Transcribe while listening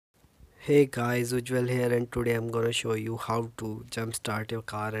Hey guys, Ujjwal here, and today I'm gonna show you how to jump start your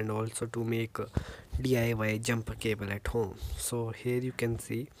car and also to make a DIY jumper cable at home. So here you can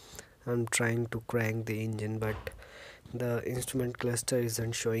see I'm trying to crank the engine, but the instrument cluster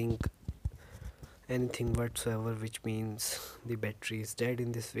isn't showing anything whatsoever, which means the battery is dead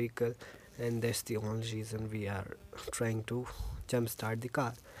in this vehicle, and that's the only reason we are trying to jump start the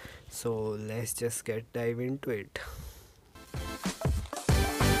car. So let's just get dive into it.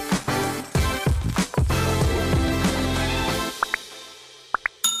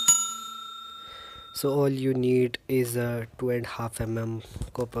 So all you need is a 2.5 mm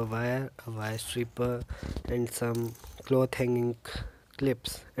copper wire, a wire stripper, and some cloth hanging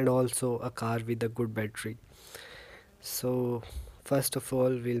clips, and also a car with a good battery. So first of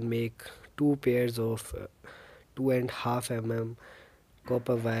all, we'll make two pairs of 2.5 mm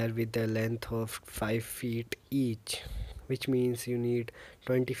copper wire with a length of 5 feet each, which means you need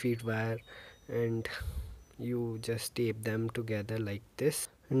 20 feet wire, and you just tape them together like this.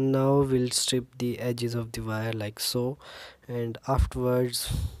 Now we'll strip the edges of the wire like so, and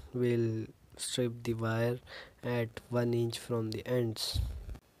afterwards we'll strip the wire at 1 inch from the ends.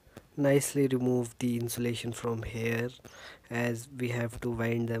 Nicely remove the insulation from here, as we have to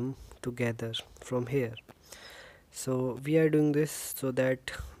wind them together from here. So we are doing this so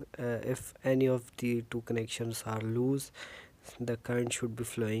that if any of the two connections are loose, the current should be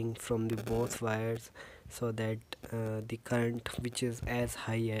flowing from the both wires, so that the current, which is as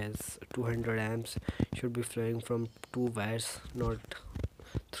high as 200 amps, should be flowing from two wires, not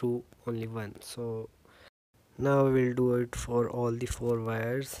through only one. So now we'll do it for all the four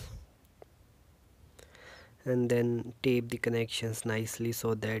wires, and then tape the connections nicely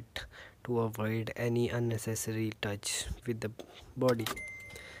so that to avoid any unnecessary touch with the body.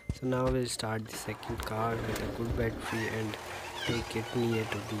 So now we'll start the second card with a good battery and take it near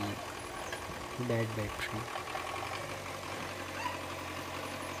to the bad battery.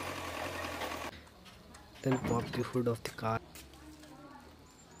 Then pop the hood of the car.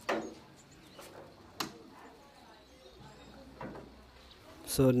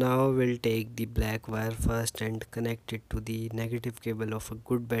 So now we'll take the black wire first and connect it to the negative cable of a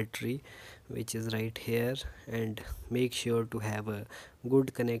good battery, which is right here, and make sure to have a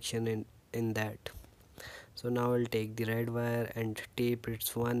good connection in that. So now I'll take the red wire and tape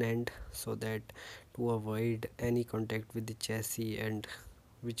its one end, so that to avoid any contact with the chassis, and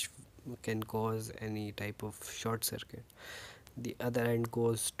which can cause any type of short circuit. The other end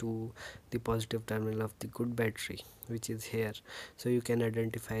goes to the positive terminal of the good battery, which is here. So you can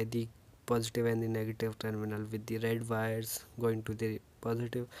identify the positive and the negative terminal with the red wires going to the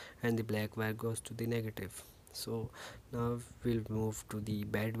positive and the black wire goes to the negative. So now we'll move to the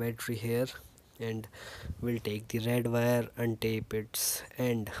bad battery here, and we'll take the red wire and tape its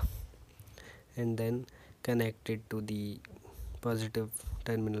end, and then connect it to the positive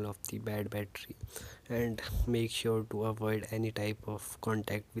terminal of the bad battery, and make sure to avoid any type of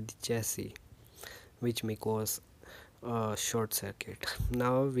contact with the chassis, which may cause a short circuit.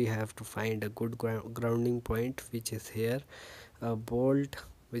 Now we have to find a good grounding point, which is here, a bolt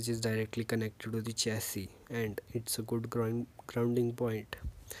which is directly connected to the chassis, and it's a good grounding point.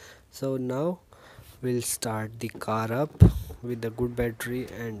 So now we'll start the car up with a good battery,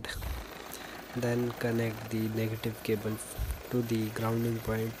 and then connect the negative cable to the grounding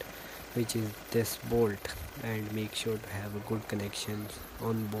point, which is this bolt, and make sure to have a good connection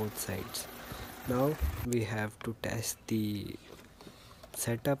on both sides. Now we have to test the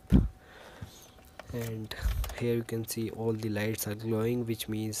setup, and here you can see all the lights are glowing, which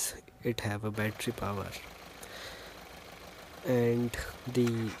means it have a battery power, and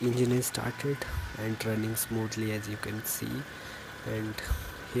the engine is started and running smoothly, as you can see. And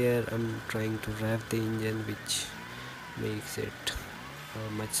here I'm trying to rev the engine, which makes it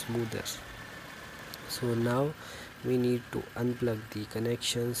much smoother. So now we need to unplug the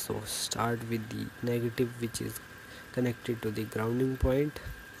connection. So start with the negative, which is connected to the grounding point,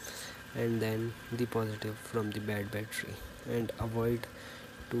 and then the positive from the bad battery, and avoid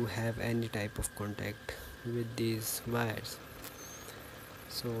to have any type of contact with these wires.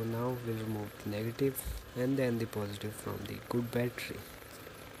 So now we'll remove the negative and then the positive from the good battery.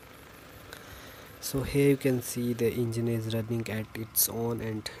 So here you can see the engine is running at its own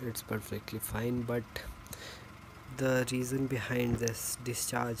and it's perfectly fine, but the reason behind this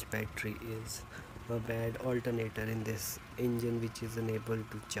discharge battery is a bad alternator in this engine, which is unable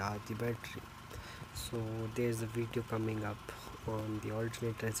to charge the battery. So there's a video coming up on the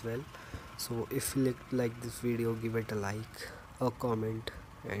alternator as well. So if you like this video, give it a like, a comment,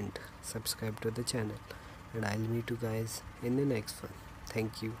 and subscribe to the channel, and I'll meet you guys in the next one.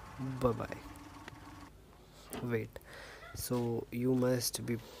 Thank you. Bye bye. Wait, so you must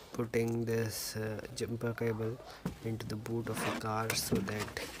be putting this jumper cable into the boot of a car so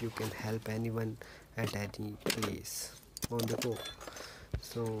that you can help anyone at any place on the go.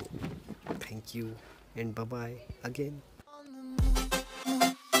 So thank you and bye bye again.